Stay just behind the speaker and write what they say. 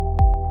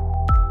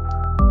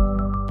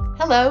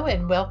Hello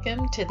and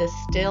welcome to the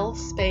Still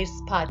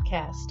Space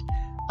Podcast.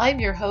 I'm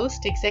your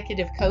host,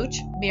 Executive Coach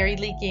Mary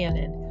Lee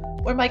Gannon,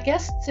 where my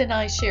guests and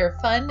I share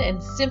fun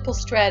and simple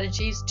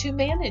strategies to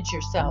manage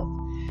yourself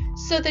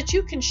so that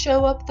you can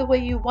show up the way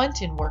you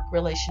want in work,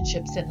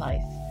 relationships, and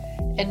life,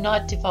 and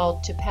not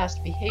default to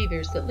past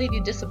behaviors that leave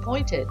you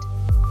disappointed.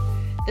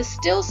 The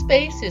Still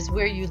Space is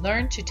where you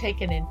learn to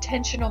take an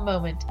intentional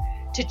moment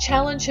to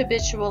challenge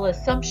habitual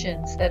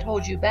assumptions that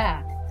hold you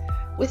back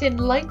with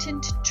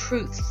enlightened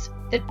truths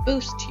that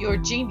boost your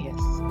genius.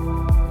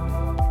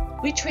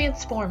 We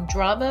transform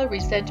drama,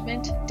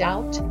 resentment,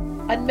 doubt,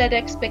 unmet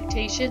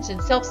expectations, and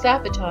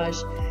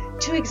self-sabotage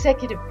to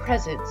executive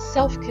presence,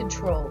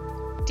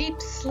 self-control,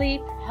 deep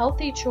sleep,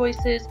 healthy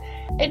choices,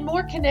 and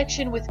more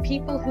connection with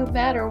people who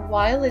matter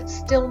while it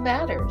still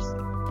matters.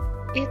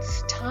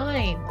 It's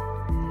time.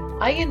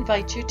 I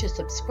invite you to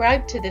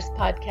subscribe to this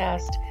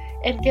podcast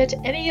and get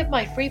any of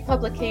my free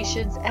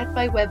publications at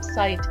my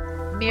website,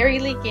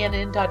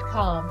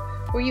 maryleegannon.com,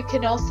 where you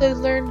can also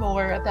learn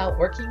more about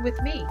working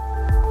with me.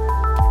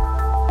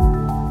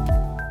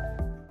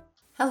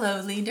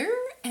 Hello, leader,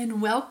 and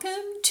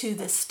welcome to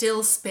the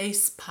Still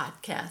Space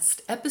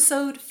Podcast,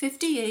 episode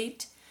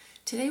 58.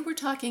 Today we're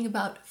talking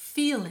about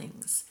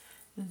feelings.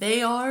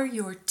 They are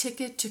your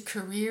ticket to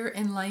career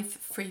and life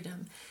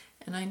freedom.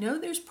 And I know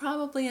there's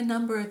probably a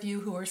number of you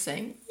who are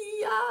saying,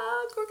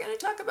 yuck, we're going to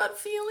talk about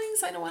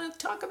feelings. I don't want to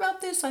talk about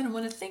this. I don't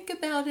want to think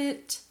about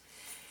it.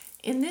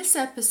 In this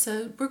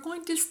episode, we're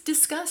going to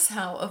discuss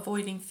how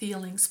avoiding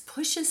feelings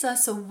pushes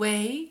us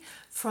away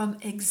from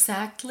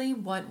exactly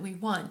what we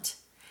want.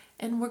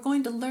 And we're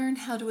going to learn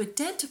how to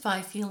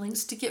identify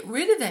feelings to get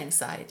rid of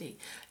anxiety,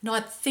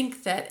 not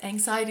think that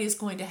anxiety is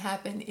going to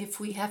happen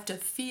if we have to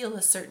feel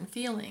a certain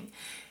feeling.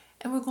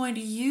 And we're going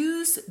to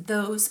use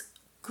those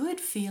good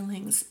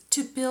feelings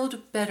to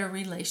build better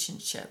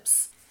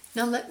relationships.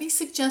 Now, let me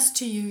suggest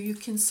to you, you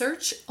can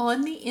search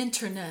on the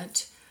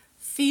internet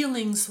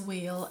feelings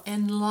wheel,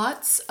 and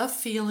lots of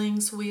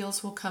feelings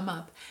wheels will come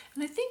up.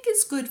 And I think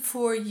it's good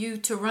for you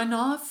to run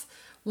off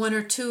one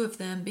or two of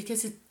them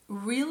because it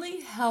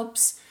really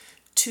helps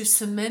to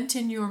cement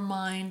in your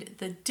mind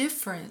the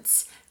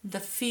difference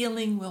the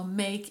feeling will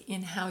make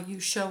in how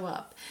you show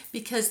up.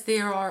 Because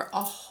there are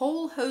a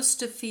whole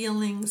host of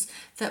feelings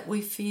that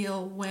we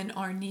feel when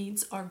our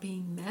needs are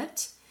being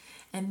met.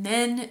 And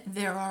then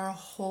there are a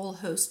whole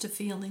host of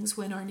feelings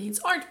when our needs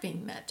aren't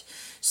being met.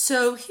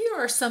 So here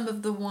are some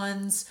of the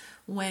ones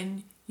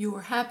when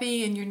you're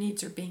happy and your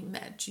needs are being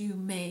met. You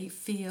may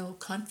feel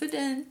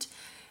confident,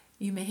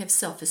 you may have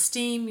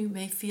self-esteem, you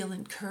may feel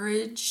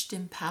encouraged,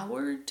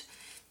 empowered,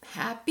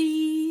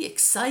 happy,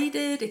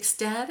 excited,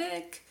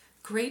 ecstatic,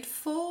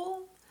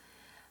 grateful.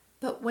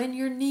 But when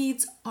your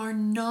needs are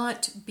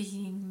not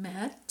being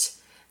met,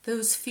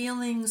 those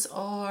feelings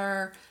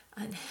are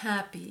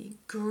unhappy,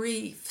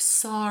 grief,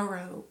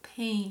 sorrow,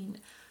 pain,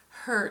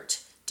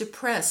 hurt,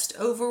 depressed,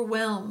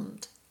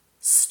 overwhelmed,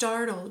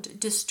 startled,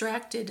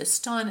 distracted,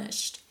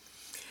 astonished.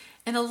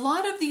 And a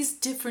lot of these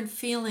different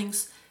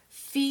feelings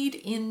feed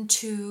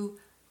into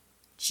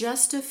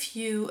just a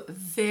few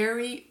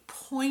very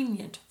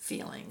poignant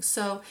feelings.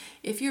 So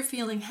if you're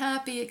feeling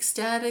happy,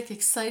 ecstatic,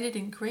 excited,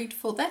 and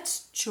grateful,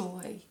 that's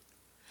joy.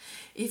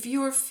 If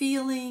you're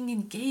feeling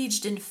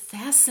engaged and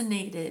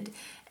fascinated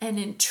and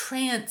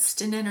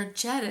entranced and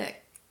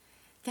energetic,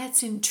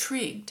 that's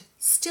intrigued.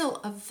 Still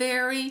a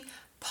very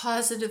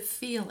positive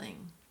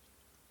feeling.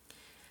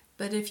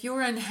 But if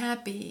you're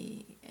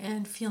unhappy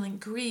and feeling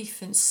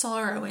grief and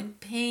sorrow and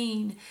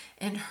pain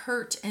and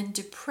hurt and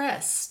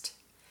depressed,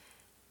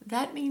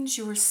 that means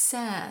you're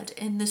sad.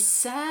 And the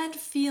sad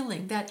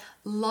feeling, that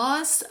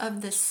loss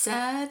of the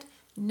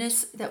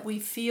sadness that we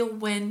feel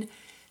when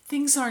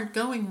things aren't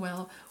going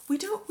well, we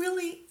don't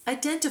really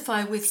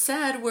identify with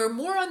sad. We're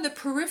more on the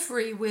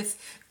periphery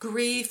with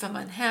grief. I'm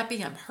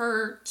unhappy, I'm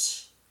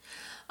hurt,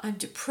 I'm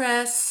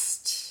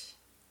depressed,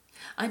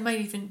 I might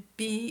even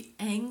be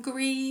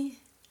angry.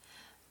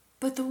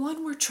 But the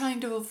one we're trying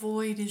to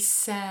avoid is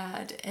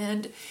sad.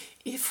 And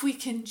if we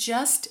can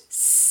just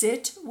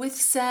sit with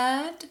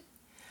sad,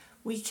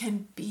 we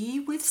can be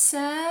with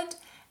sad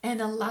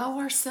and allow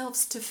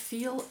ourselves to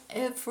feel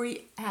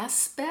every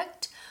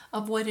aspect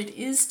of what it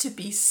is to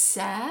be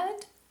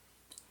sad,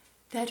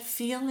 that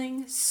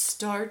feeling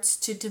starts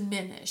to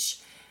diminish.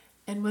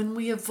 And when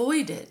we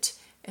avoid it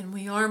and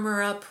we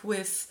armor up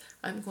with,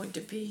 I'm going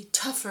to be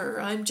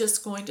tougher, I'm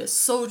just going to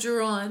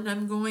soldier on,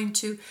 I'm going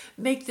to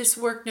make this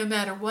work no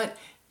matter what,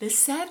 the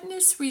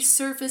sadness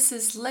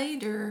resurfaces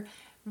later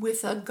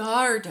with a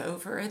guard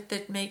over it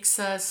that makes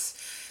us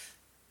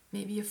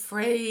maybe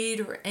afraid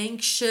or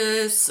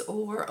anxious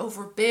or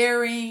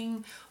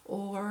overbearing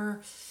or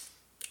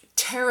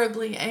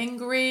terribly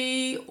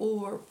angry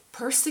or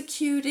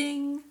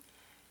persecuting.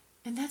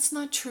 And that's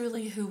not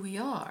truly who we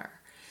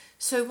are.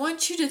 So I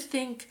want you to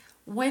think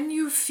when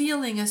you're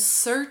feeling a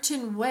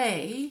certain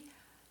way,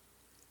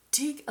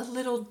 dig a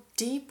little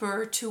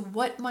deeper to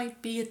what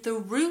might be at the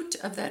root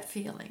of that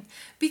feeling.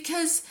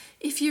 Because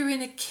if you're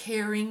in a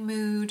caring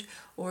mood,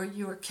 or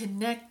you're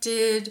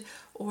connected,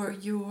 or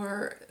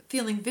you're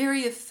feeling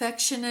very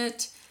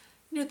affectionate,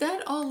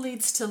 that all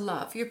leads to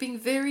love. You're being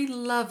very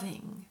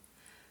loving.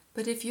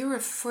 But if you're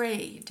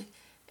afraid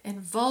and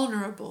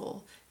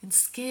vulnerable and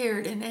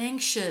scared and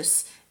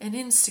anxious and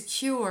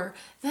insecure,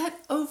 that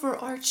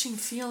overarching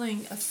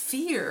feeling of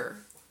fear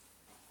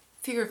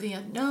of the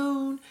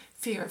unknown,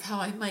 fear of how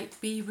I might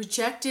be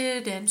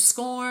rejected and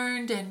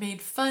scorned and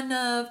made fun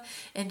of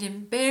and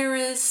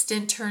embarrassed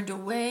and turned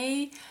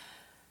away,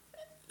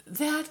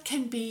 that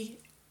can be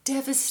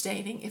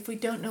devastating if we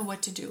don't know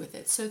what to do with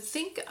it. So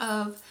think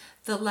of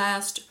the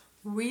last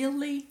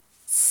really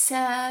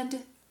sad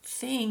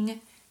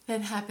thing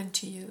that happened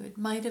to you. It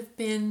might have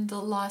been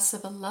the loss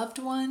of a loved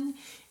one.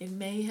 It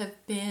may have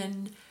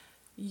been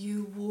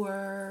you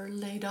were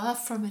laid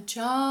off from a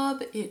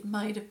job. It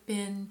might have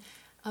been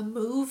a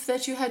move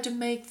that you had to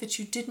make that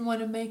you didn't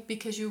want to make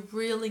because you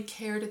really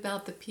cared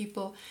about the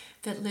people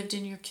that lived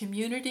in your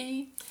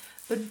community.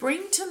 But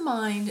bring to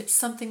mind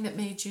something that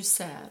made you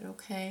sad,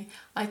 okay?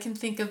 I can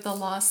think of the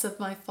loss of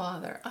my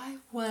father. I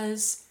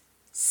was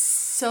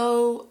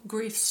so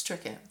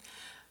grief-stricken.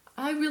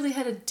 I really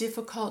had a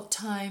difficult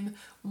time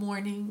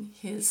mourning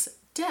his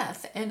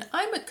death. And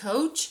I'm a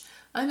coach,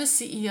 I'm a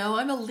CEO,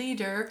 I'm a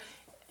leader,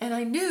 and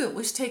I knew it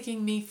was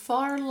taking me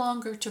far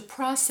longer to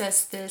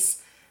process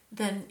this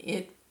than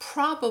it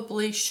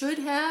probably should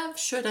have.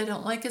 Should, I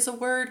don't like as a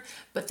word,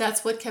 but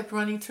that's what kept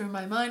running through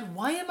my mind.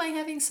 Why am I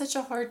having such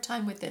a hard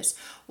time with this?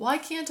 Why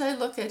can't I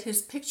look at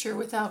his picture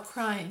without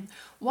crying?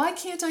 Why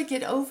can't I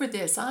get over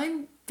this?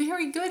 I'm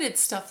very good at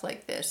stuff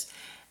like this.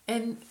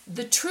 And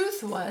the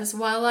truth was,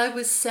 while I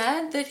was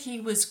sad that he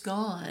was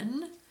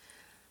gone,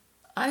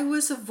 I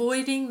was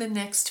avoiding the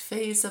next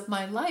phase of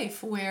my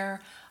life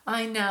where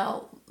I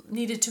now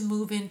needed to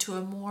move into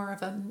a more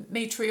of a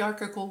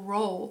matriarchal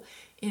role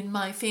in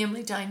my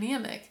family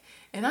dynamic.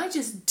 And I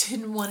just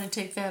didn't want to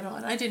take that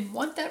on. I didn't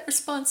want that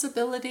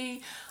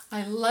responsibility.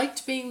 I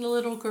liked being the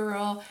little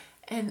girl,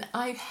 and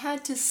I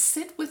had to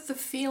sit with the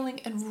feeling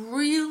and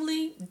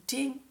really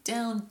dig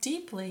down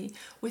deeply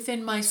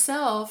within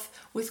myself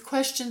with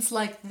questions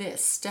like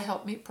this to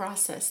help me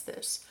process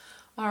this.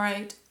 All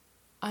right,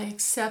 I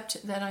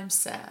accept that I'm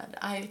sad.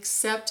 I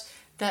accept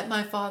that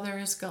my father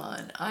is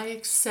gone. I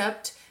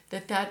accept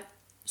that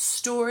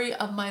story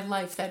of my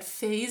life, that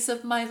phase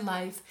of my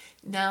life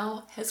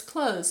now has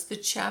closed. The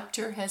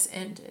chapter has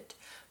ended.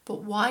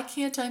 But why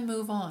can't I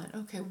move on?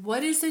 Okay,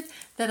 what is it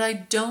that I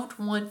don't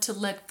want to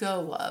let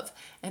go of?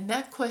 And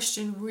that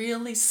question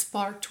really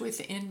sparked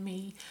within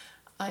me.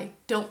 I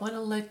don't want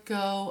to let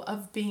go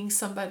of being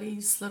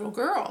somebody's little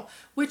girl,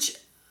 which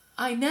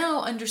I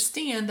now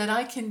understand that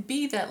I can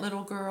be that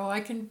little girl. I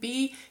can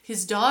be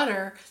his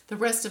daughter the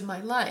rest of my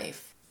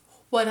life.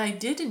 What I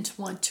didn't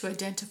want to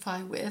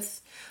identify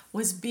with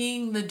was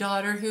being the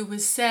daughter who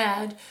was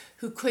sad,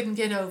 who couldn't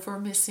get over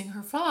missing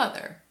her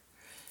father.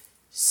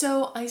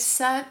 So I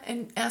sat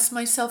and asked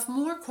myself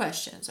more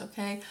questions,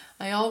 okay?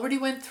 I already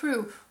went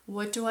through,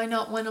 what do I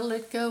not want to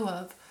let go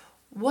of?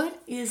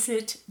 What is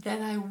it that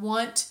I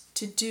want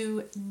to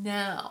do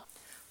now?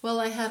 Well,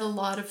 I had a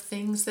lot of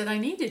things that I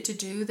needed to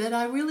do that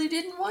I really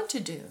didn't want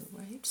to do,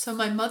 right? So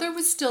my mother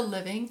was still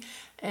living,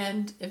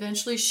 and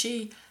eventually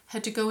she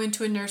had to go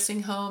into a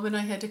nursing home, and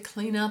I had to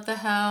clean out the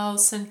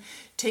house and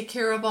take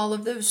care of all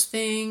of those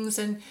things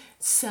and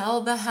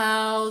sell the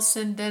house.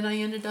 And then I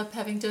ended up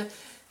having to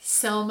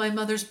sell my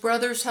mother's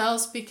brother's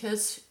house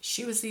because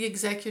she was the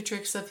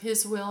executrix of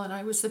his will and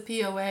I was the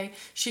POA.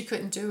 She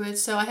couldn't do it.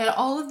 So I had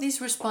all of these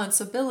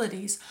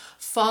responsibilities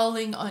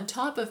falling on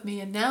top of me,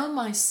 and now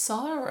my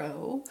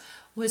sorrow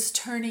was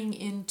turning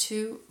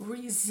into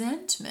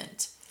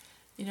resentment.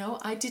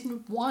 I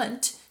didn't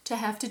want to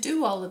have to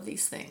do all of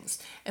these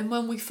things. And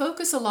when we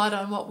focus a lot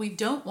on what we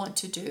don't want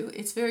to do,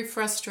 it's very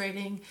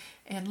frustrating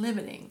and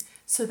limiting.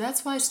 So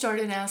that's why I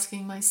started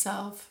asking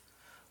myself,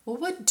 well,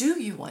 what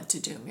do you want to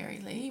do, Mary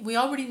Lee? We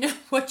already know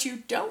what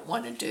you don't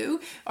want to do,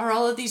 are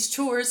all of these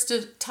chores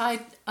to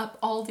tie up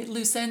all the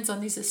loose ends on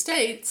these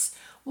estates.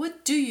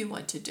 What do you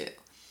want to do?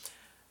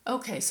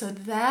 Okay, so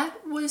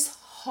that was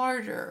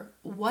harder.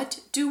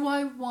 What do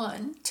I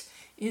want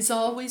is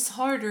always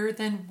harder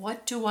than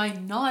what do I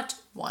not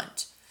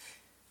want.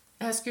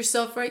 Ask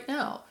yourself right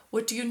now,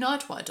 what do you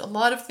not want? A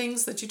lot of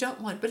things that you don't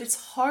want, but it's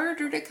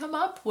harder to come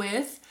up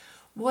with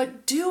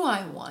what do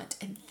I want?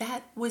 And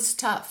that was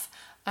tough.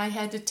 I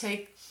had to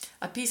take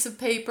a piece of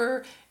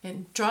paper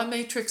and draw a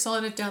matrix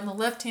on it down the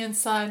left-hand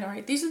side. All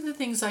right, these are the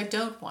things I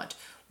don't want.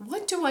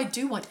 What do I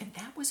do want? And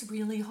that was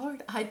really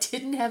hard. I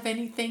didn't have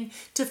anything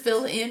to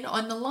fill in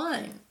on the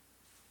line.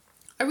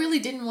 I really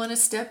didn't want to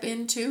step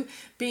into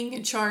being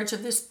in charge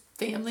of this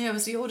family. I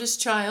was the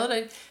oldest child.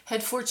 I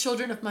had 4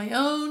 children of my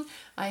own.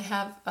 I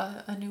have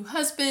a new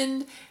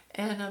husband,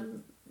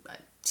 and I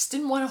just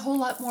didn't want a whole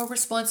lot more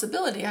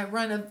responsibility. I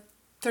run a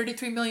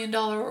 $33 million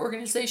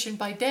organization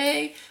by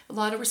day, a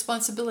lot of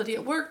responsibility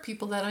at work,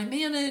 people that I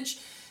manage,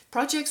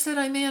 projects that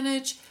I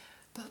manage.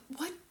 But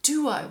what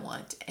do I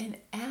want? And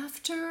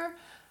after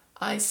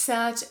I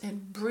sat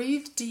and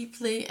breathed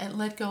deeply and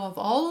let go of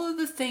all of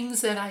the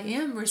things that I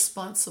am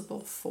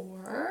responsible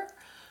for,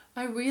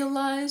 I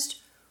realized,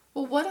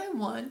 well, what I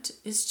want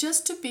is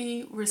just to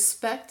be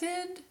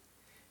respected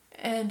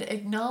and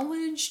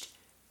acknowledged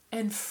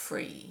and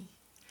free.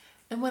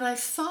 And when I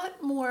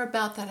thought more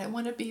about that, I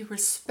want to be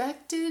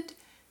respected,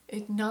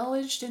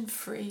 acknowledged, and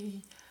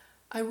free.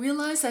 I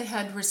realized I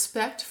had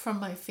respect from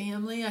my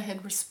family. I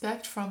had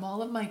respect from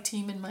all of my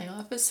team in my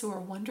office who are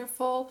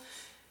wonderful.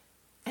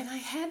 And I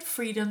had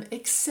freedom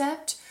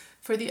except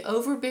for the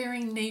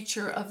overbearing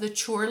nature of the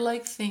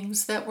chore-like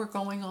things that were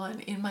going on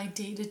in my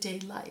day-to-day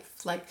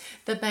life. Like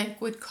the bank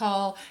would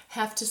call,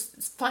 have to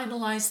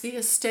finalize the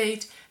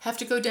estate, have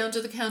to go down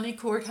to the county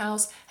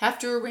courthouse, have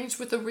to arrange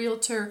with a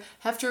realtor,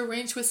 have to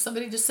arrange with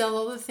somebody to sell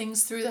all the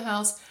things through the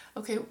house.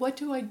 Okay, what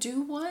do I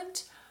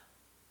want?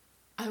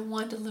 I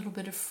want a little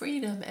bit of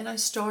freedom. And I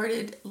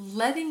started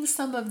letting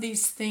some of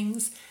these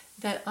things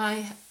that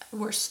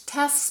were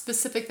task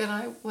specific that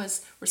I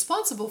was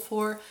responsible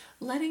for,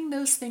 letting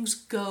those things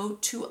go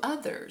to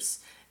others.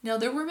 Now,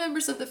 there were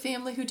members of the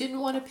family who didn't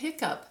want to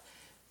pick up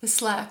the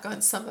slack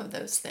on some of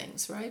those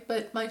things, right?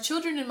 But my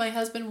children and my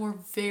husband were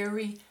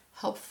very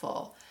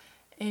helpful.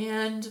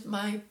 And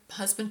my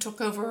husband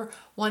took over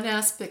one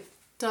aspect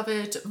of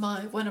it.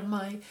 One of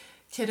my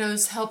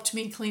kiddos helped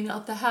me clean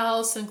out the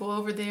house and go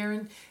over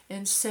there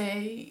and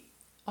say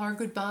our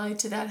goodbye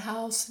to that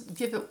house,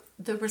 give it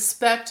the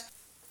respect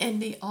and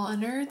the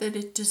honor that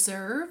it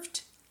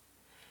deserved.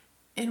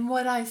 And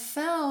what I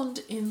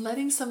found in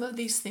letting some of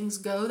these things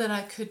go that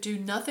I could do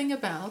nothing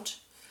about,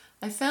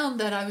 I found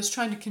that I was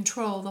trying to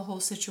control the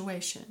whole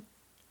situation.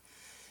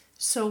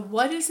 So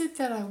what is it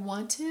that I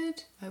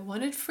wanted? I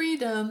wanted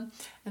freedom,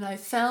 and I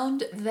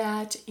found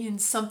that in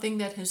something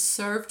that has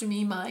served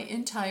me my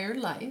entire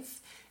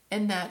life,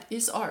 and that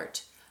is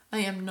art. I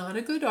am not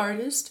a good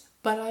artist,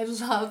 but I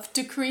love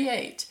to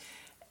create.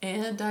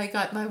 And I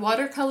got my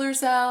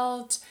watercolors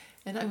out,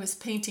 and I was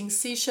painting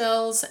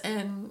seashells,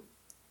 and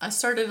I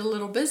started a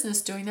little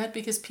business doing that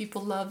because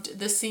people loved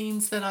the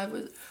scenes that I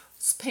was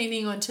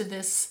painting onto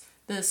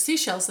the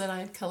seashells that I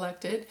had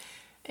collected.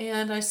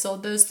 And I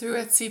sold those through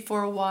Etsy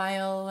for a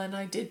while, and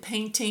I did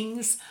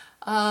paintings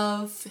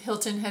of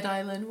Hilton Head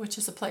Island, which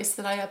is a place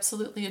that I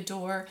absolutely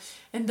adore,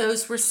 and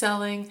those were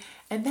selling,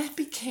 and that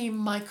became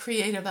my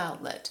creative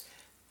outlet.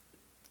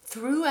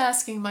 Through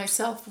asking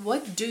myself,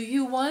 what do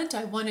you want?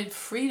 I wanted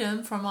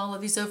freedom from all of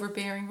these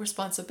overbearing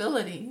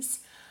responsibilities.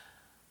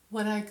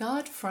 What I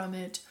got from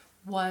it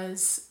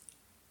was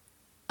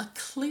a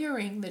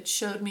clearing that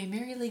showed me,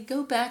 Mary Lee,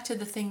 go back to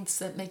the things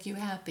that make you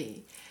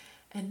happy.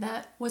 And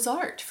that was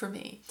art for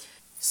me.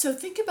 So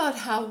think about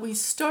how we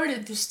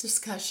started this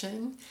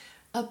discussion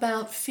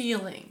about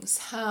feelings,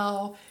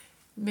 how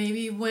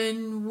maybe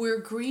when we're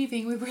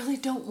grieving, we really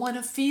don't want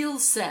to feel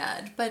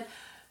sad, but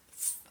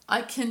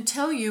I can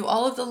tell you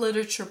all of the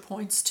literature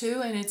points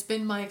to, and it's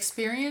been my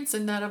experience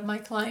and that of my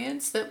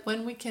clients, that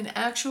when we can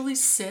actually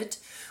sit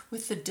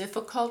with the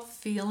difficult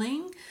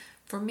feeling,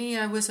 for me,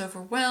 I was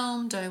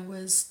overwhelmed, I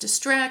was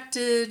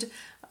distracted,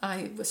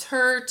 I was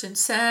hurt and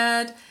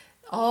sad,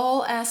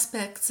 all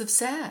aspects of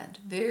sad,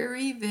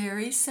 very,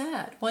 very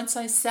sad. Once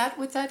I sat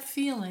with that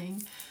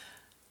feeling,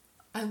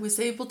 I was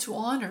able to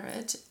honor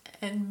it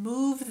and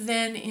move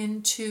then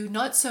into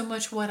not so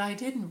much what I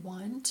didn't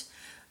want,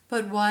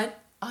 but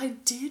what I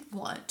did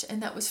want,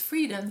 and that was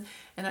freedom.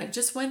 And I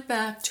just went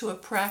back to a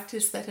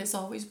practice that has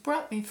always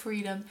brought me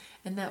freedom,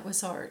 and that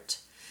was art.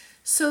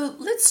 So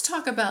let's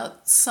talk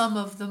about some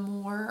of the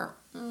more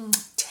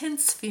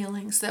tense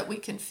feelings that we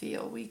can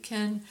feel. We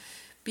can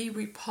be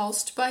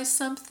repulsed by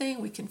something.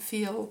 We can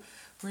feel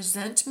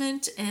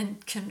resentment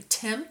and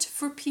contempt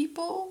for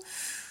people.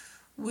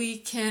 We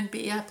can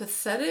be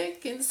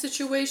apathetic in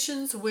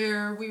situations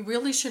where we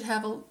really should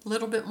have a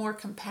little bit more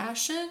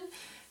compassion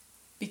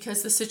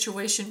because the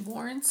situation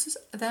warrants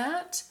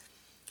that.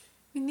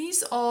 I mean,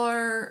 these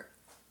are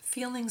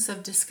feelings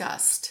of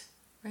disgust,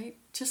 right?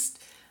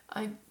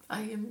 I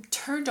am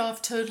turned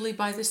off totally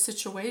by this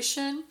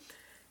situation.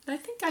 And I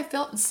think I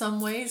felt in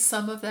some ways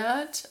some of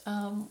that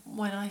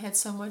when I had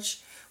so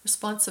much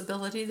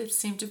responsibility that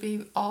seemed to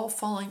be all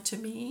falling to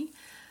me.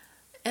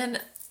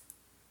 And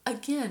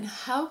again,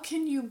 how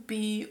can you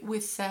be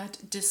with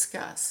that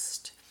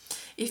disgust?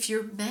 If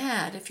you're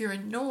mad, if you're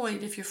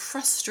annoyed, if you're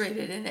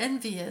frustrated and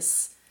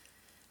envious,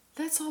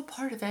 that's all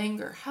part of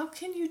anger. How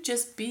can you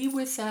just be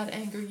with that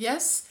anger?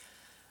 Yes,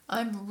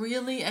 I'm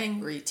really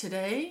angry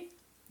today.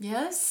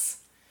 Yes,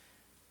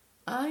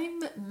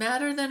 I'm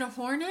madder than a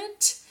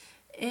hornet,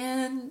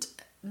 and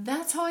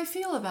that's how I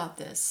feel about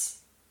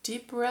this.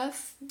 Deep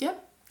breath.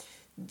 Yep,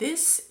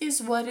 this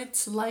is what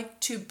it's like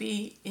to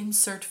be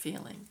insert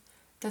feeling.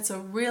 That's a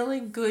really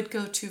good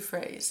go-to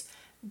phrase.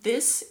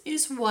 This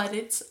is what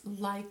it's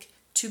like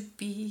to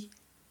be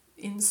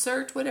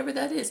insert whatever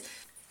that is.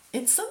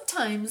 And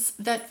sometimes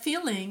that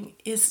feeling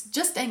is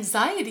just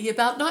anxiety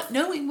about not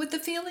knowing what the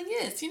feeling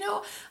is.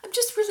 I'm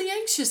just really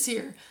anxious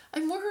here.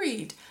 I'm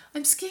worried.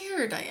 I'm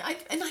scared.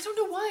 And I don't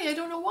know why. I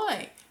don't know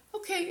why.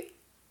 Okay,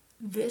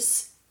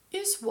 This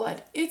is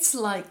what it's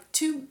like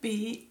to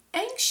be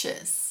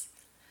anxious.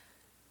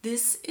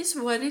 This is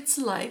what it's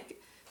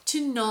like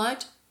to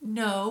not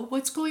know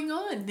what's going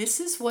on. This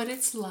is what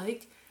it's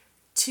like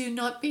to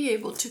not be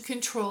able to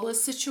control a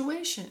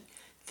situation.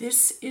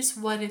 This is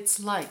what it's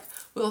like.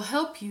 Will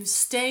help you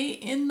stay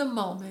in the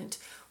moment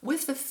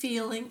with a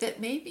feeling that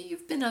maybe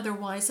you've been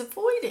otherwise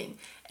avoiding,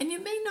 and you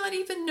may not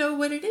even know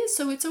what it is,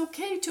 so it's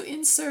okay to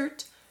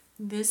insert,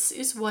 this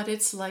is what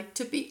it's like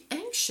to be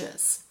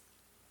anxious.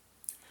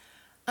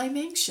 I'm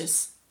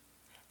anxious.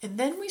 And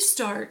then we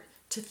start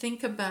to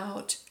think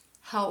about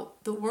how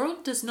the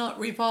world does not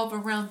revolve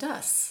around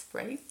us,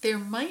 right? There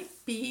might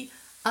be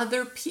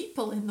other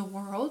people in the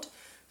world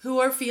who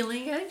are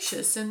feeling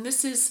anxious, and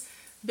this is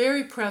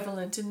very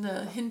prevalent in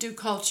the Hindu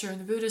culture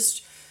and the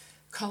Buddhist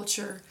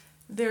culture.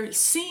 They're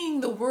seeing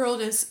the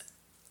world as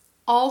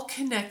all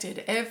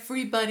connected.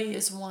 Everybody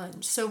is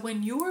one. So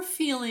when you're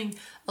feeling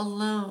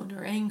alone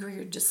or angry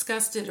or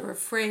disgusted or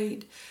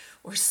afraid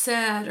or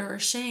sad or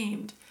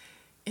ashamed,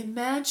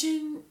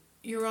 imagine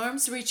your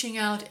arms reaching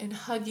out and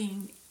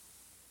hugging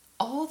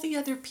all the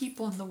other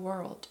people in the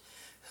world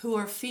who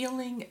are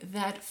feeling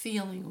that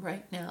feeling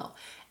right now.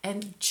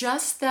 And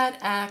just that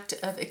act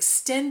of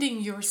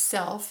extending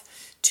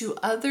yourself to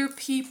other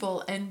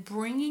people and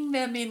bringing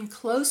them in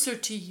closer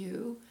to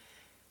you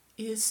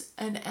is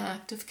an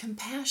act of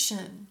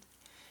compassion.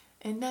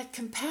 And that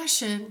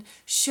compassion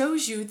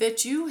shows you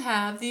that you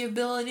have the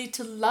ability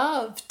to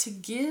love, to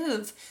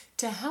give,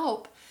 to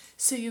help.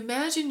 So you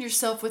imagine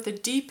yourself with a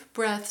deep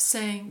breath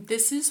saying,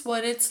 this is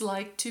what it's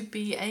like to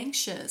be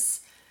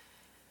anxious.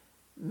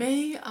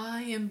 May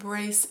I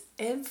embrace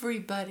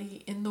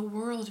everybody in the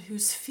world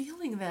who's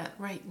feeling that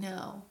right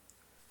now.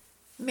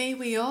 May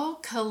we all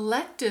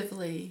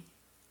collectively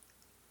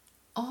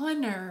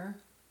honor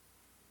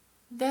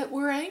that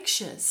we're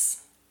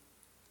anxious,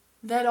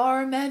 that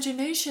our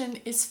imagination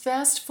is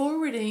fast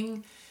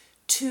forwarding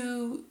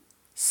to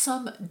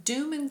some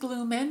doom and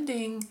gloom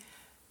ending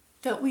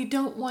that we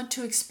don't want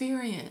to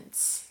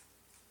experience.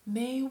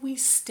 May we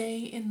stay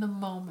in the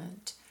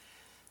moment.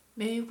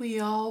 May we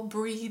all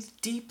breathe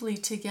deeply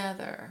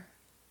together.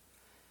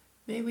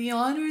 May we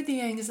honor the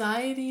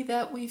anxiety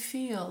that we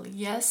feel.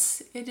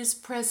 Yes, it is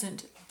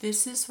present.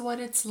 This is what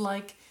it's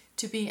like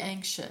to be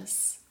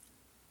anxious.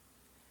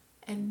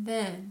 And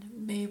then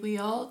may we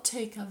all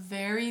take a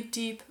very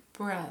deep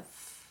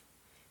breath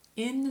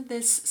in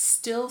this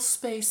still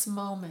space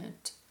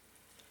moment.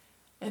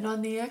 And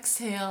on the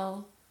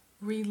exhale,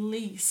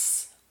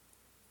 release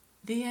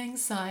the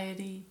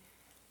anxiety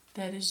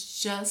that is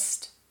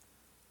just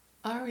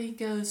our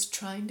egos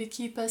trying to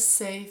keep us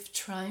safe,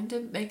 trying to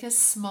make us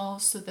small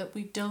so that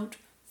we don't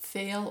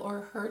fail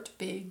or hurt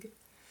big.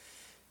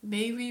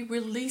 May we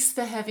release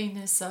the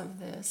heaviness of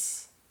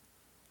this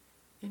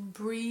and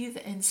breathe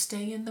and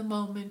stay in the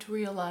moment,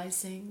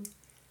 realizing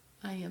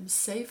I am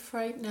safe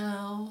right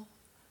now,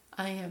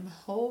 I am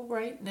whole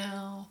right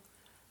now,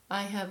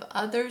 I have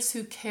others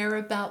who care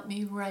about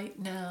me right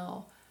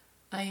now,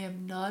 I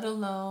am not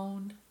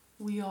alone,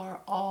 we are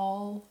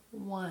all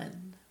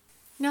one.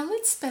 Now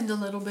let's spend a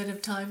little bit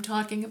of time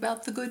talking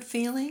about the good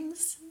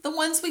feelings, the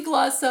ones we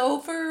gloss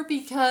over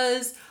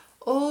because,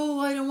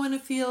 I don't want to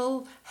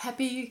feel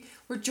happy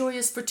or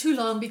joyous for too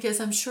long because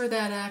I'm sure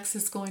that axe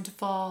is going to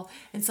fall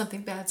and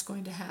something bad's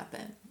going to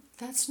happen.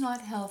 That's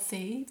not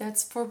healthy.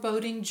 That's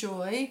foreboding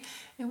joy.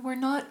 And we're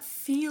not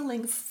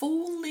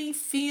fully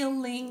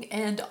feeling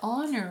and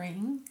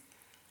honoring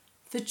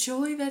the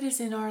joy that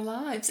is in our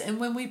lives. And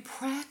when we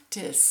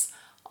practice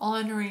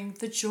honoring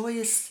the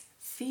joyous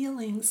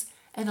feelings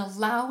and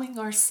allowing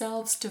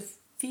ourselves to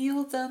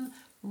feel them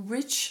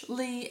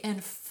richly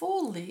and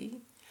fully,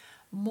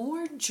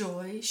 more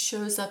joy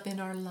shows up in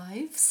our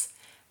lives,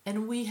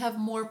 and we have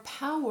more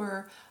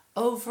power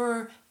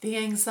over the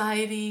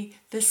anxiety,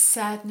 the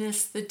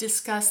sadness, the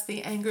disgust,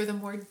 the anger, the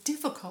more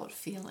difficult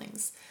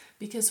feelings,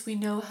 because we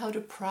know how to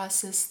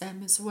process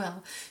them as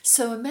well.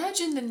 So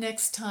imagine the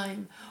next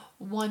time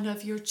one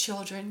of your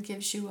children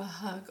gives you a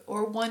hug,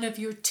 or one of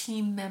your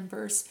team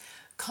members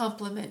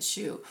compliments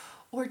you,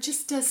 or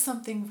just does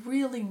something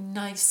really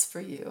nice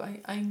for you.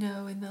 I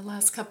know in the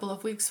last couple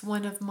of weeks,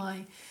 one of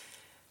my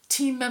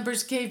team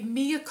members gave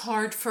me a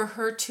card for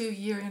her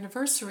 2-year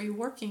anniversary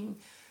working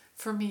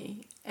for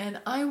me. And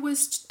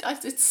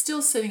it's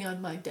still sitting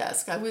on my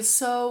desk. I was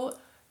so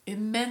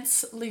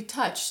immensely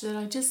touched that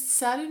I just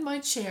sat in my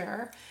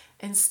chair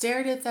and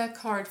stared at that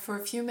card for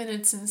a few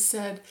minutes and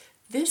said,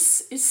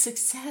 this is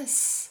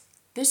success.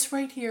 This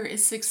right here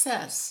is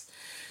success.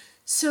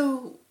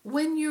 So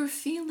when you're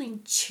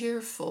feeling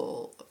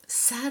cheerful,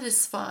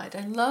 satisfied,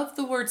 I love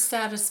the word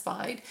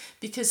satisfied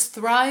because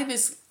thrive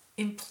is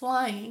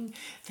implying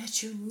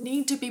that you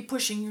need to be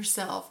pushing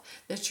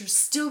yourself, that you're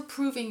still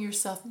proving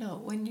yourself.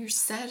 No, when you're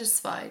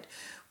satisfied,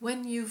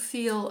 when you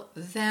feel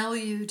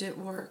valued at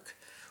work,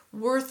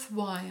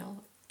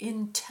 worthwhile,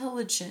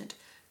 intelligent,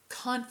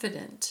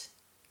 confident,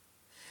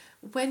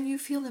 when you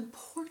feel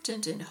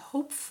important and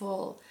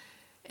hopeful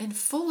and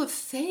full of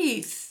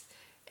faith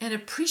and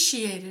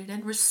appreciated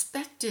and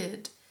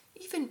respected,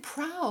 even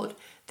proud.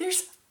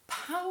 There's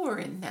power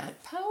in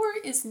that. Power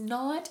is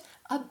not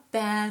a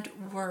bad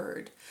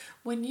word.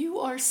 When you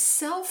are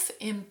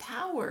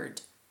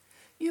self-empowered,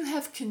 you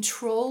have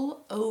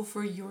control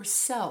over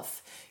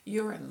yourself,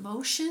 your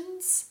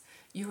emotions,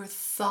 your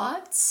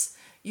thoughts.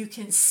 You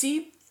can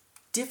see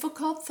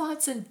difficult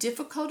thoughts and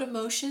difficult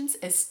emotions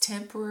as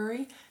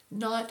temporary,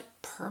 not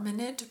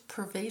permanent,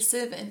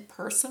 pervasive, and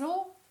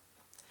personal.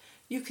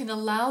 You can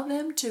allow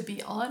them to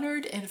be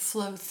honored and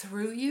flow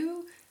through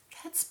you.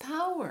 That's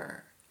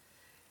power.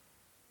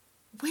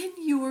 When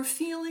you are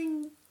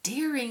feeling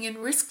daring and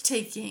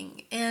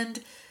risk-taking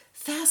and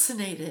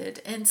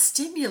fascinated and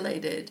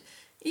stimulated,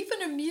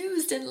 even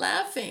amused and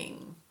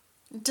laughing,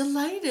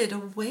 delighted,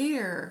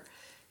 aware,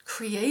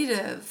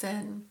 creative,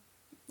 and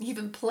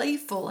even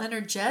playful,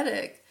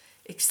 energetic,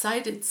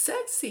 excited,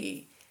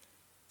 sexy,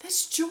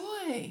 that's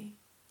joy.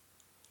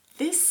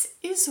 This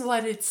is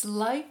what it's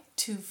like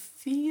to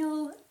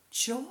feel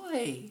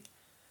joy.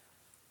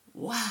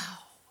 Wow.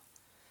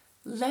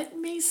 Let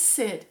me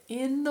sit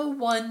in the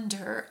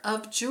wonder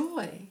of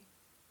joy.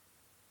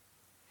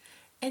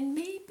 And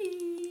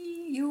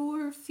maybe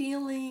you're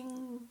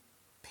feeling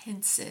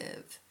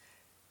pensive,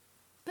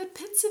 but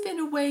pensive in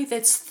a way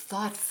that's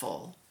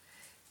thoughtful.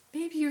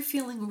 Maybe you're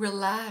feeling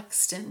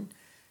relaxed and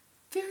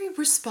very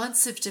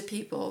responsive to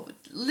people,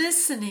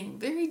 listening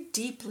very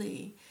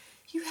deeply.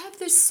 You have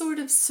this sort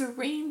of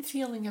serene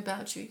feeling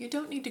about you. You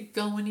don't need to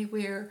go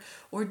anywhere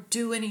or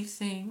do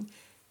anything.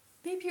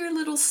 Maybe you're a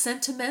little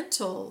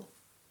sentimental,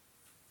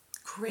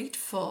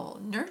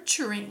 grateful,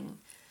 nurturing,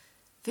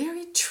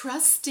 very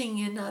trusting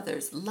in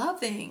others,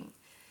 loving,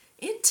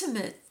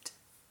 intimate,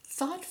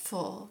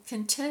 thoughtful,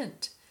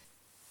 content.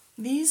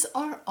 These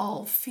are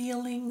all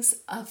feelings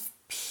of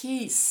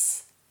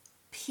peace.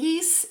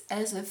 Peace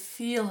as a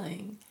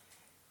feeling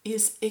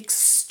is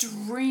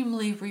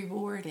extremely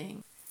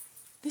rewarding.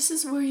 This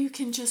is where you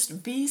can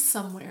just be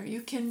somewhere.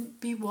 You can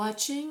be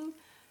watching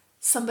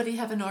somebody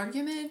have an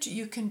argument.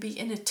 You can be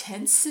in a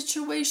tense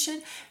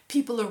situation.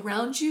 People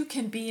around you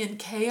can be in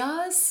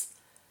chaos.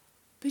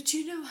 But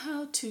you know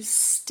how to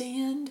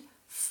stand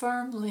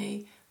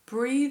firmly,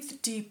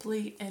 breathe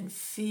deeply, and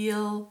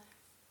feel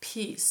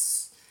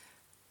peace.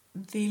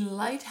 The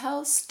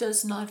lighthouse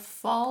does not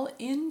fall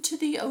into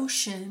the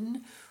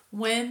ocean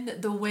when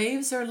the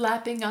waves are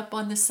lapping up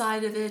on the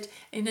side of it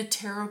in a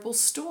terrible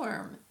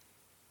storm.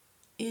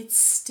 It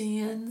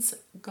stands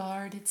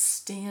guard, it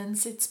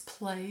stands its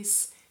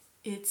place,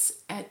 it's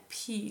at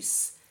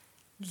peace.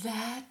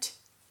 That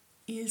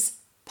is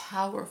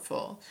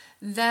powerful.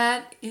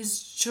 That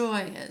is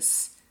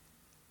joyous.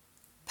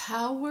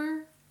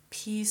 Power,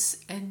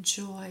 peace, and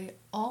joy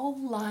all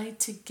lie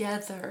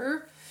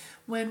together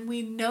when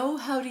we know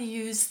how to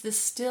use the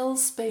still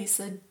space,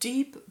 a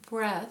deep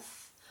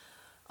breath,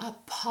 a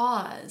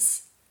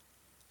pause,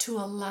 to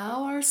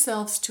allow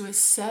ourselves to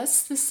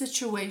assess the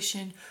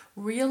situation,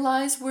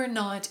 realize we're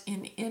not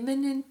in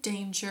imminent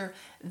danger,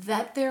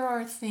 that there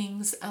are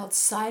things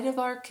outside of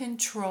our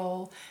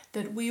control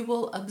that we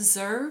will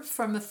observe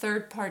from a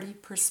third-party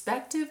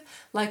perspective,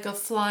 like a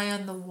fly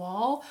on the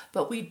wall,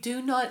 but we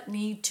do not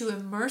need to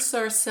immerse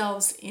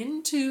ourselves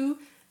into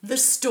the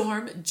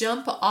storm,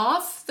 jump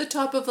off the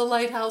top of the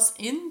lighthouse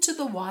into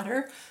the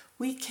water.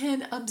 We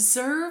can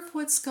observe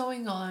what's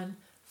going on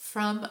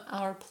from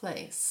our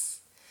place.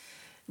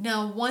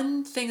 Now,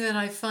 one thing that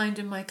I find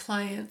in my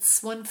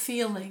clients, one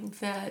feeling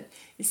that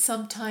is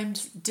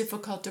sometimes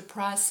difficult to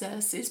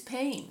process is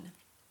pain.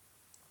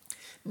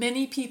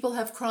 Many people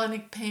have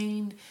chronic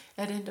pain.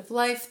 At end of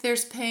life,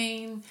 there's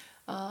pain,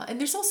 and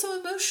there's also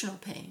emotional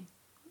pain.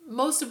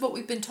 Most of what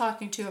we've been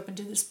talking to up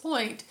until this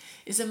point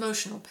is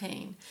emotional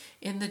pain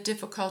in the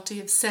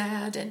difficulty of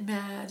sad and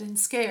mad and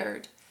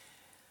scared.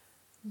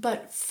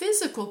 But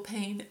physical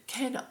pain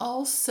can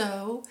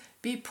also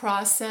be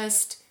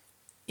processed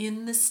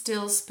in the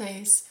still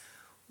space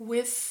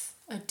with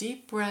a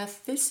deep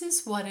breath. This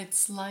is what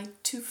it's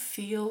like to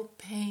feel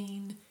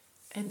pain,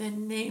 and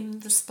then name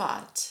the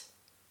spot.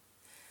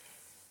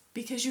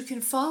 Because you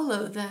can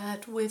follow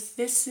that with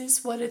this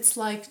is what it's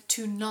like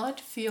to not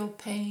feel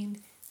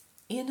pain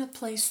in a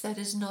place that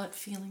is not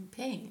feeling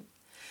pain.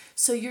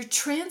 So you're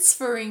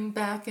transferring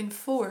back and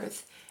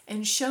forth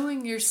and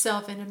showing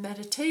yourself in a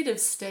meditative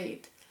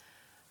state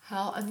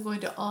how I'm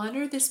going to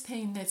honor this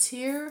pain that's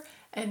here,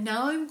 and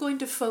now I'm going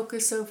to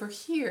focus over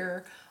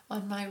here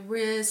on my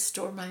wrist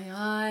or my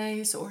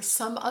eyes or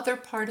some other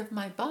part of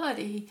my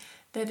body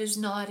that is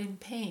not in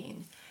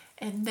pain.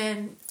 And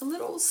then a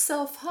little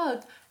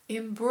self-hug,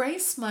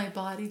 embrace my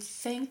body.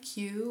 Thank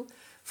you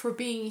for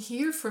being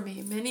here for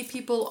me. Many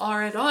people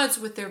are at odds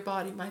with their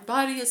body. My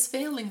body is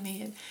failing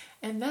me,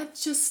 and that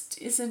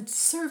just isn't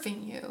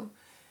serving you.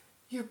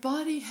 Your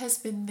body has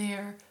been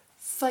there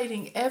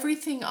fighting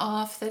everything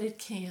off that it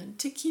can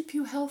to keep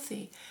you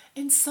healthy.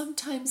 And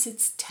sometimes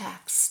it's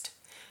taxed.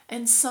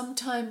 And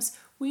sometimes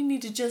we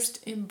need to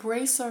just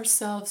embrace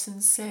ourselves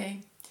and say,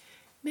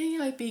 may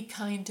I be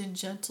kind and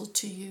gentle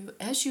to you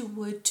as you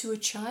would to a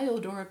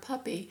child or a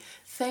puppy.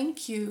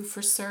 Thank you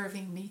for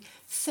serving me.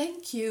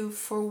 Thank you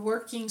for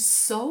working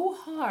so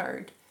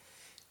hard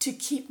to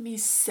keep me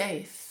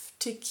safe,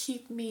 to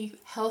keep me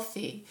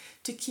healthy,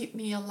 to keep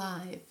me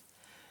alive.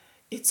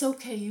 It's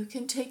okay, you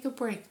can take a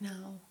break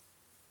now.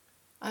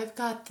 I've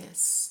got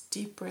this.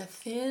 Deep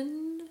breath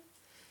in,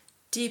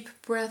 deep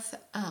breath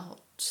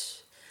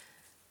out.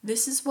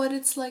 This is what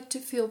it's like to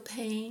feel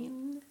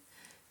pain.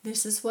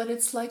 This is what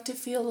it's like to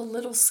feel a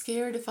little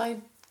scared if I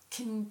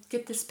can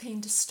get this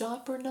pain to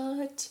stop or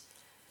not.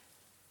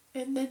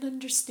 And then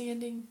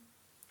understanding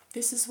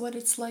this is what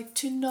it's like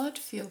to not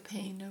feel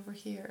pain over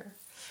here.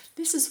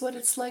 This is what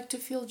it's like to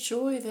feel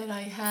joy that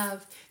I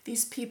have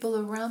these people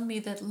around me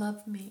that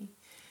love me.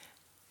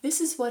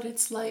 This is what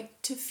it's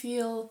like to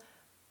feel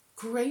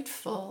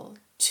grateful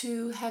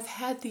to have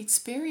had the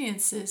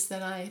experiences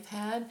that I've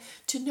had,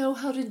 to know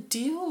how to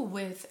deal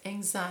with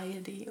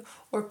anxiety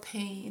or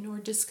pain or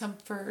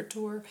discomfort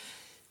or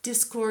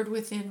discord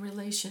within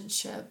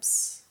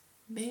relationships.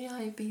 May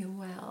I be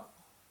well.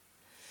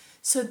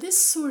 So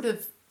this sort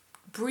of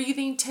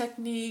breathing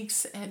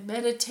techniques and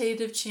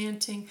meditative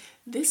chanting,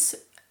 this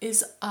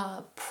is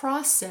a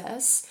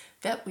process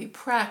that we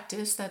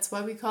practice. That's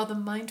why we call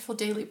them mindful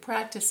daily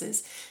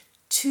practices,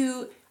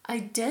 to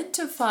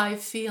identify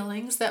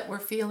feelings that we're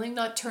feeling,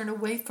 not turn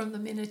away from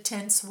them in a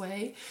tense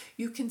way.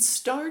 You can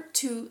start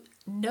to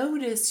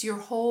notice your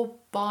whole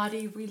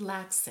body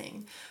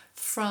relaxing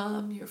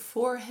from your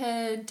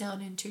forehead down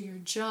into your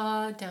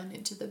jaw, down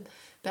into the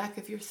back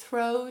of your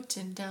throat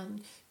and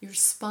down your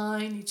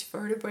spine, each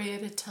vertebrae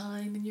at a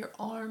time, and your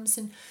arms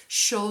and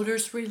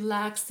shoulders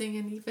relaxing,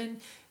 and even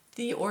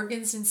the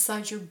organs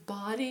inside your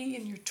body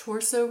and your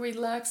torso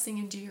relaxing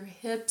into your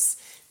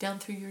hips, down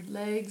through your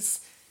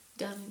legs,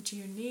 down into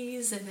your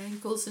knees and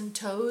ankles and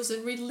toes,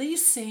 and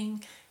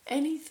releasing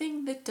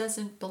anything that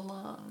doesn't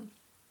belong.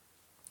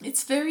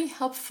 It's very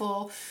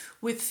helpful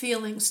with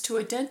feelings to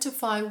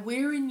identify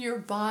where in your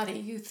body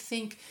you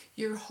think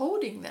you're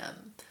holding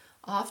them.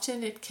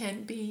 Often it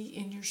can be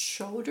in your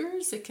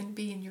shoulders, it can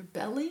be in your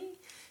belly,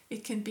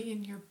 it can be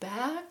in your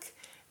back,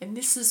 and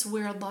this is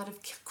where a lot of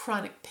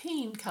chronic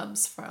pain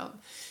comes from.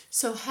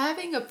 So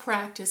having a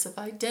practice of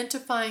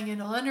identifying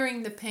and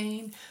honoring the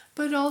pain,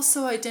 but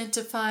also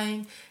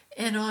identifying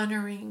and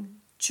honoring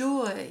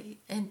joy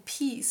and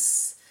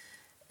peace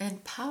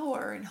and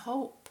power and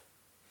hope.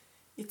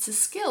 It's a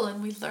skill,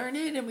 and we learn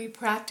it and we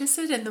practice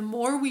it, and the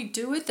more we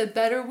do it, the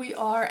better we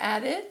are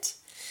at it.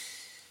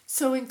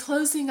 So in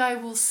closing, I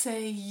will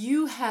say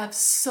you have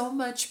so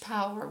much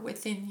power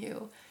within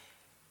you,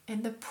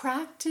 and the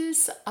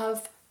practice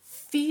of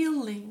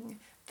feeling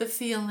the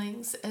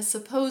feelings as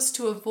opposed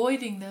to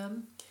avoiding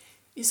them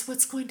is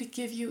what's going to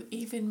give you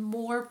even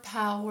more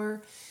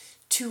power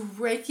to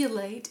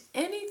regulate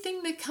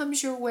anything that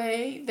comes your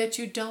way that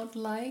you don't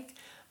like,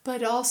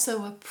 but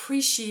also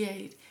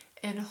appreciate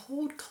and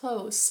hold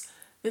close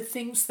the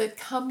things that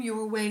come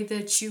your way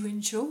that you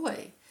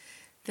enjoy,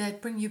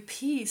 that bring you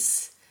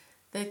peace,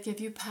 that give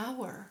you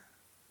power.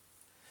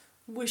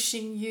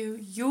 Wishing you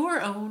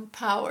your own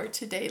power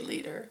today,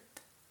 leader.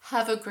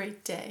 Have a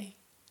great day.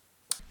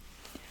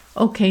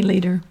 Okay,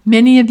 leader,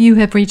 many of you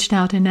have reached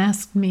out and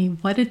asked me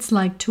what it's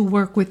like to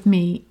work with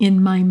me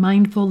in my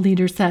Mindful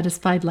Leader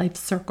Satisfied Life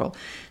Circle.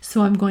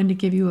 So I'm going to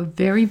give you a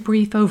very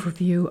brief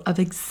overview of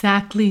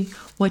exactly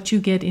what you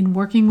get in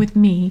working with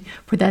me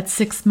for that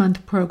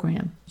 6-month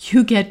program.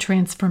 You get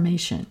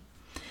transformation.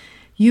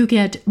 You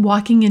get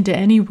walking into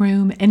any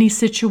room, any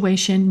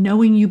situation,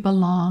 knowing you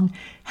belong,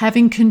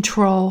 having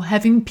control,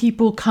 having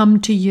people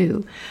come to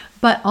you.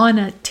 But on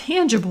a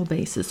tangible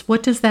basis,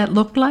 what does that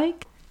look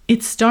like?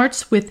 It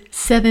starts with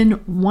 7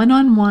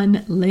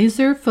 one-on-one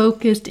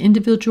laser-focused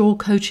individual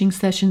coaching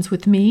sessions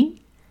with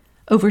me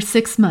over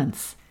 6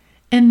 months,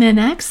 and then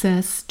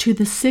access to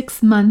the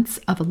 6 months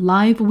of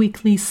live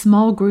weekly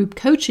small group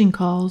coaching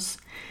calls.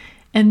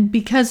 And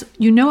because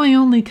I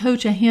only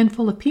coach a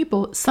handful of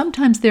people,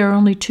 sometimes there are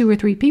only 2 or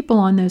 3 people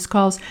on those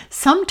calls.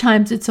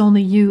 Sometimes it's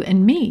only you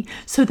and me.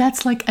 So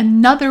that's like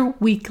another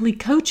weekly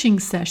coaching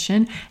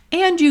session.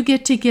 And you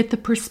get to get the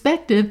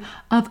perspective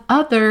of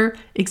other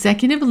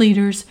executive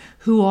leaders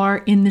who are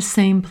in the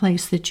same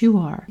place that you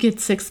are. Get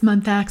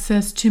 6-month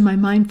access to my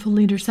Mindful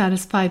Leader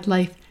Satisfied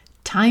Life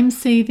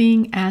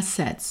time-saving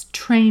assets,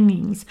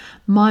 trainings,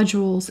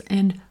 modules,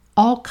 and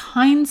all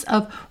kinds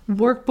of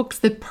workbooks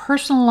that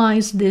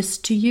personalize this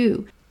to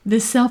you. The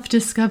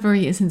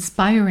self-discovery is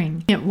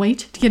inspiring. Can't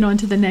wait to get on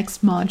to the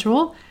next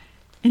module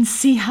and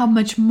see how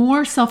much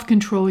more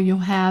self-control you'll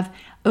have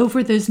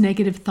over those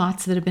negative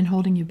thoughts that have been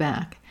holding you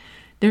back.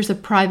 There's a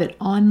private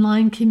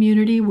online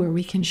community where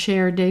we can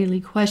share daily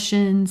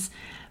questions,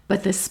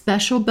 but the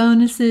special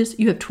bonus is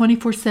you have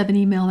 24/7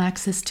 email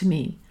access to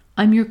me.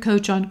 I'm your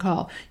coach on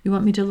call. You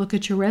want me to look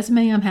at your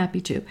resume? I'm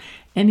happy to.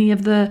 Any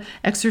of the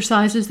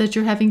exercises that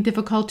you're having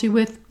difficulty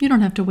with, you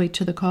don't have to wait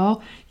to the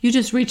call. You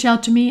just reach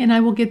out to me and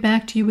I will get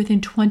back to you within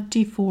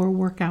 24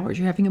 work hours.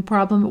 You're having a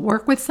problem at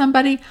work with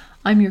somebody?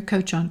 I'm your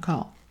coach on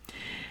call.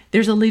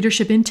 There's a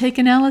leadership intake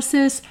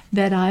analysis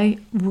that I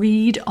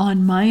read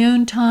on my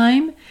own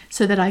time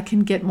so that I can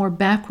get more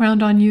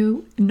background on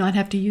you and not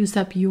have to use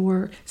up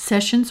your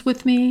sessions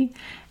with me.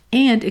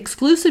 And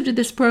exclusive to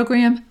this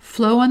program,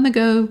 Flow on the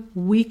Go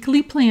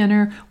weekly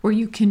planner, where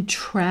you can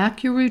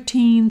track your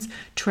routines,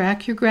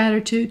 track your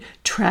gratitude,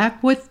 track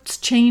what's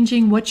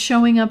changing, what's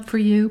showing up for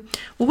you.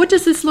 Well, what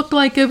does this look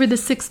like over the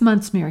 6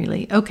 months, Mary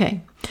Lee? Okay.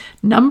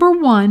 Number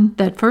 1,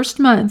 that first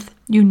month,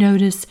 you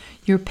notice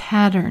your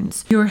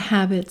patterns, your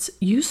habits.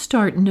 You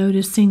start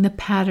noticing the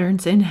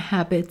patterns and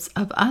habits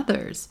of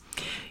others.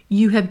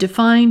 You have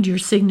defined your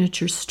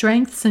signature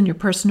strengths and your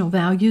personal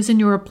values, and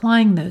you're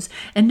applying those.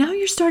 And now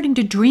you're starting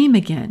to dream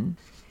again.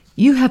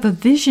 You have a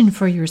vision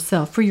for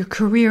yourself, for your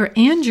career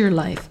and your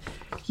life.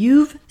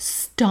 You've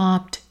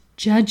stopped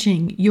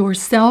judging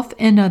yourself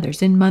and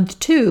others. In month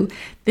 2,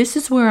 this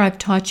is where I've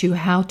taught you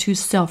how to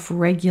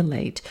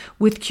self-regulate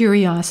with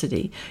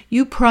curiosity.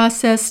 You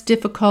process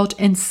difficult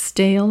and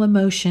stale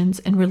emotions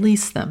and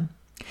release them.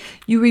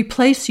 You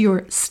replace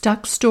your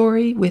stuck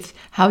story with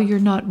how you're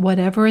not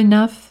whatever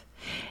enough.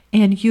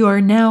 And you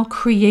are now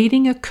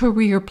creating a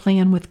career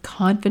plan with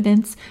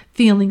confidence,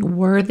 feeling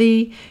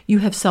worthy. You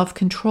have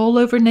self-control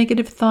over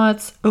negative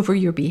thoughts, over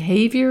your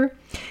behavior.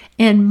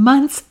 And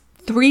months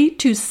 3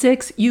 to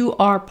 6, you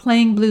are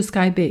playing blue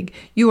sky big.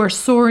 You are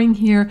soaring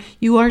here.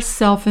 You are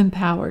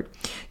self-empowered.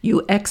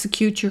 You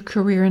execute your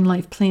career and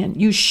life plan.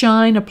 You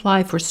shine,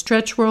 apply for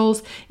stretch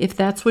roles if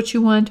that's what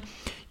you want.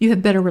 You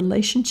have better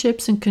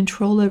relationships and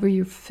control over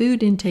your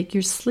food intake,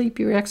 your sleep,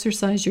 your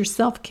exercise, your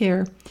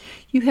self-care.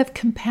 You have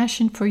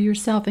compassion for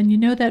yourself. And you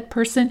know that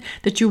person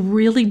that you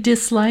really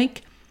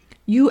dislike?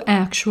 You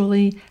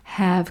actually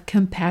have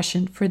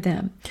compassion for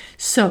them.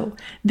 So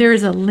there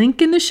is a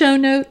link in the show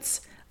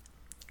notes,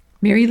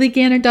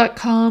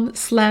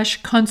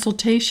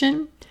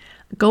 maryleegannon.com/consultation.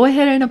 Go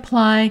ahead and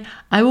apply.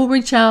 I will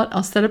reach out.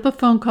 I'll set up a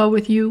phone call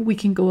with you. We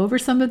can go over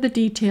some of the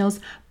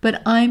details,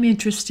 but I'm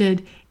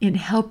interested in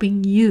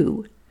helping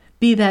you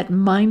be that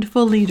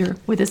mindful leader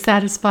with a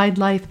satisfied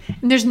life.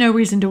 And there's no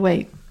reason to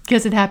wait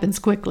because it happens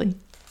quickly.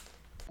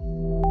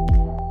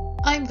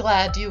 I'm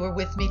glad you were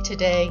with me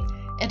today,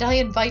 and I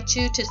invite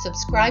you to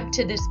subscribe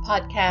to this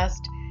podcast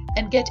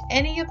and get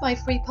any of my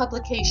free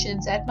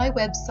publications at my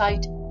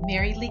website,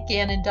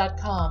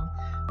 maryleegannon.com,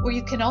 where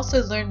you can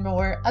also learn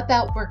more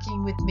about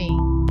working with me.